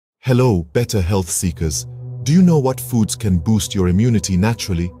Hello, better health seekers. Do you know what foods can boost your immunity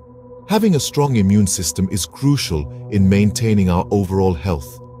naturally? Having a strong immune system is crucial in maintaining our overall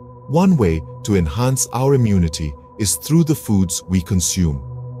health. One way to enhance our immunity is through the foods we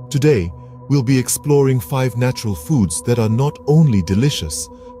consume. Today, we'll be exploring 5 natural foods that are not only delicious,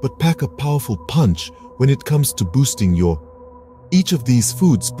 but pack a powerful punch when it comes to boosting Each of these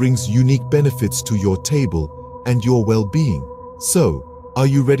foods brings unique benefits to your table and your well-being. So, are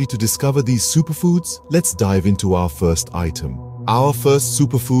you ready to discover these superfoods? Let's dive into our first item. Our first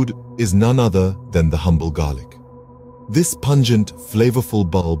superfood is none other than the humble garlic. This pungent, flavorful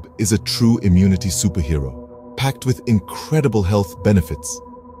bulb is a true immunity superhero, packed with incredible health benefits.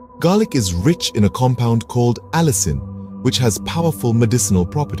 Garlic is rich in a compound called allicin, which has powerful medicinal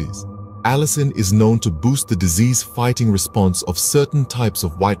properties. Allicin is known to boost the disease-fighting response of certain types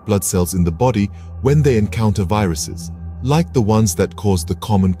of white blood cells in the body when they encounter viruses, like the ones that cause the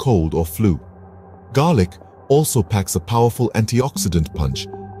common cold or flu. Garlic also packs a powerful antioxidant punch,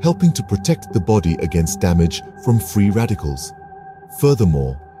 helping to protect the body against damage from free radicals.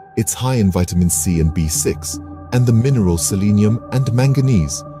 Furthermore, it's high in vitamin C and B6, and the minerals selenium and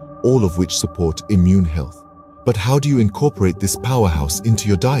manganese, all of which support immune health. But how do you incorporate this powerhouse into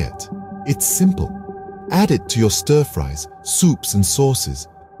your diet? It's simple. Add it to your stir-fries, soups and sauces,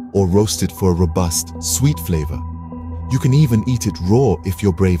 or roast it for a robust, sweet flavor. You can even eat it raw if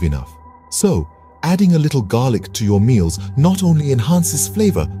you're brave enough. So, adding a little garlic to your meals not only enhances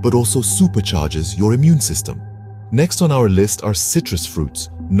flavor, but also supercharges your immune system. Next on our list are citrus fruits,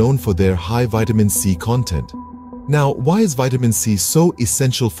 known for their high vitamin C content. Now, why is vitamin C so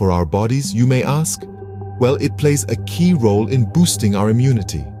essential for our bodies, you may ask? Well, it plays a key role in boosting our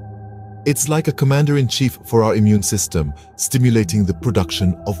immunity. It's like a commander-in-chief for our immune system, stimulating the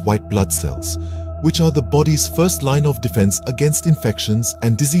production of white blood cells, which are the body's first line of defense against infections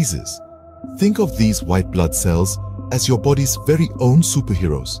and diseases. Think of these white blood cells as your body's very own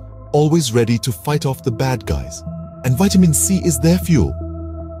superheroes, always ready to fight off the bad guys. And vitamin C is their fuel.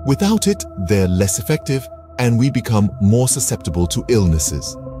 Without it, they're less effective, and we become more susceptible to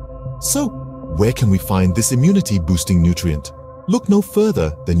illnesses. So, where can we find this immunity-boosting nutrient? Look no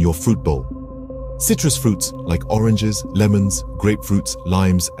further than your fruit bowl. Citrus fruits like oranges, lemons, grapefruits,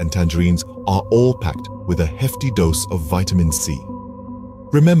 limes, and tangerines are all packed with a hefty dose of vitamin C.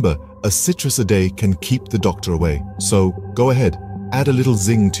 Remember, a citrus a day can keep the doctor away, so go ahead, add a little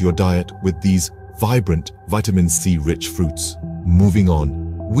zing to your diet with these vibrant vitamin C-rich fruits. Moving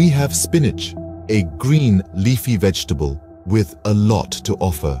on, we have spinach, a green leafy vegetable with a lot to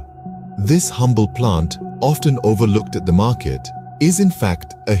offer. This humble plant, often overlooked at the market, is in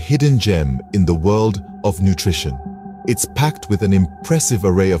fact a hidden gem in the world of nutrition. It's packed with an impressive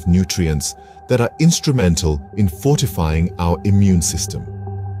array of nutrients that are instrumental in fortifying our immune system.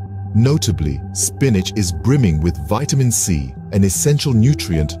 Notably, spinach is brimming with vitamin C, an essential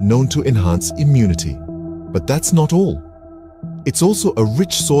nutrient known to enhance immunity. But that's not all. It's also a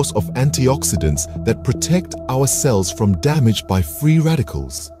rich source of antioxidants that protect our cells from damage by free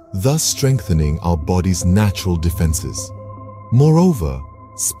radicals, thus strengthening our body's natural defenses. Moreover,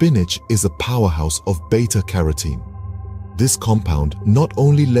 spinach is a powerhouse of beta-carotene. This compound not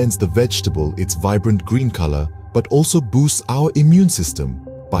only lends the vegetable its vibrant green color, but also boosts our immune system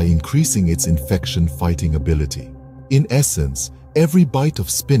by increasing its infection-fighting ability. In essence, every bite of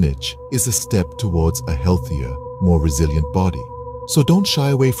spinach is a step towards a healthier, more resilient body. So don't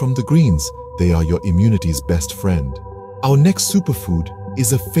shy away from the greens, they are your immunity's best friend. Our next superfood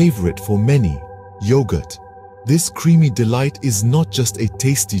is a favorite for many, yogurt. This creamy delight is not just a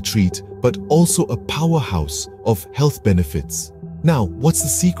tasty treat, but also a powerhouse of health benefits. Now, what's the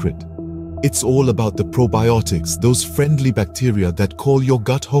secret? It's all about the probiotics, those friendly bacteria that call your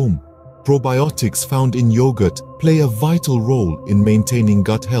gut home. Probiotics found in yogurt play a vital role in maintaining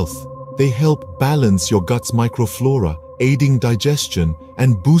gut health. They help balance your gut's microflora, aiding digestion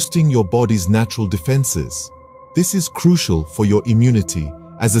and boosting your body's natural defenses. This is crucial for your immunity,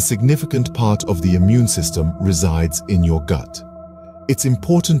 as a significant part of the immune system resides in your gut. It's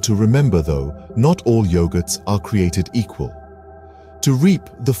important to remember, though, not all yogurts are created equal. To reap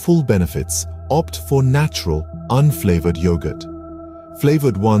the full benefits, opt for natural, unflavored yogurt.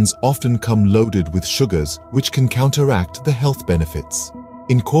 Flavored ones often come loaded with sugars, which can counteract the health benefits.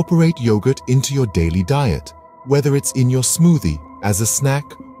 Incorporate yogurt into your daily diet, whether it's in your smoothie, as a snack,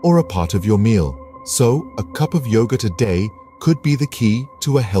 or a part of your meal. So, a cup of yogurt a day could be the key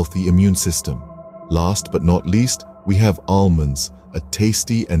to a healthy immune system. Last but not least, we have almonds, a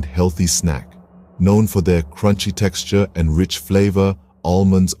tasty and healthy snack. Known for their crunchy texture and rich flavor,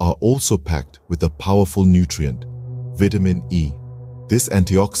 almonds are also packed with a powerful nutrient, vitamin E. This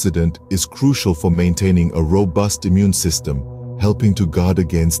antioxidant is crucial for maintaining a robust immune system, helping to guard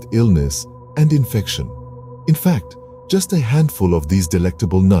against illness and infection. In fact, just a handful of these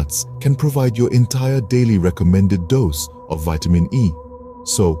delectable nuts can provide your entire daily recommended dose of vitamin E.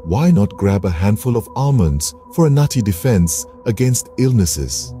 So why not grab a handful of almonds for a nutty defense against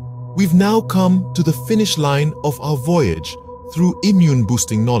illnesses? We've now come to the finish line of our voyage through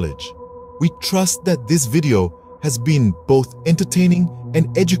immune-boosting knowledge. We trust that this video has been both entertaining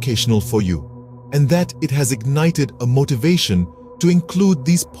and educational for you, and that it has ignited a motivation to include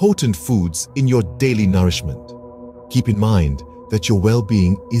these potent foods in your daily nourishment. Keep in mind that your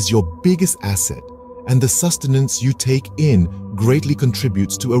well-being is your biggest asset, and the sustenance you take in greatly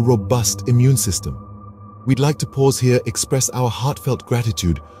contributes to a robust immune system. We'd like to pause here, express our heartfelt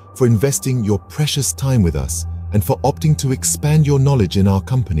gratitude for investing your precious time with us and for opting to expand your knowledge in our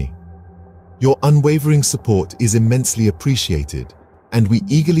company. Your unwavering support is immensely appreciated, and we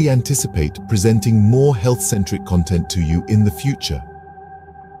eagerly anticipate presenting more health-centric content to you in the future.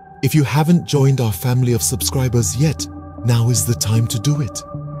 If you haven't joined our family of subscribers yet, now is the time to do it.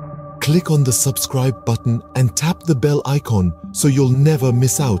 Click on the subscribe button and tap the bell icon so you'll never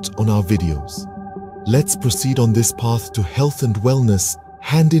miss out on our videos. Let's proceed on this path to health and wellness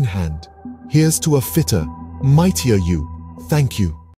hand in hand. Here's to a fitter, mightier you. Thank you.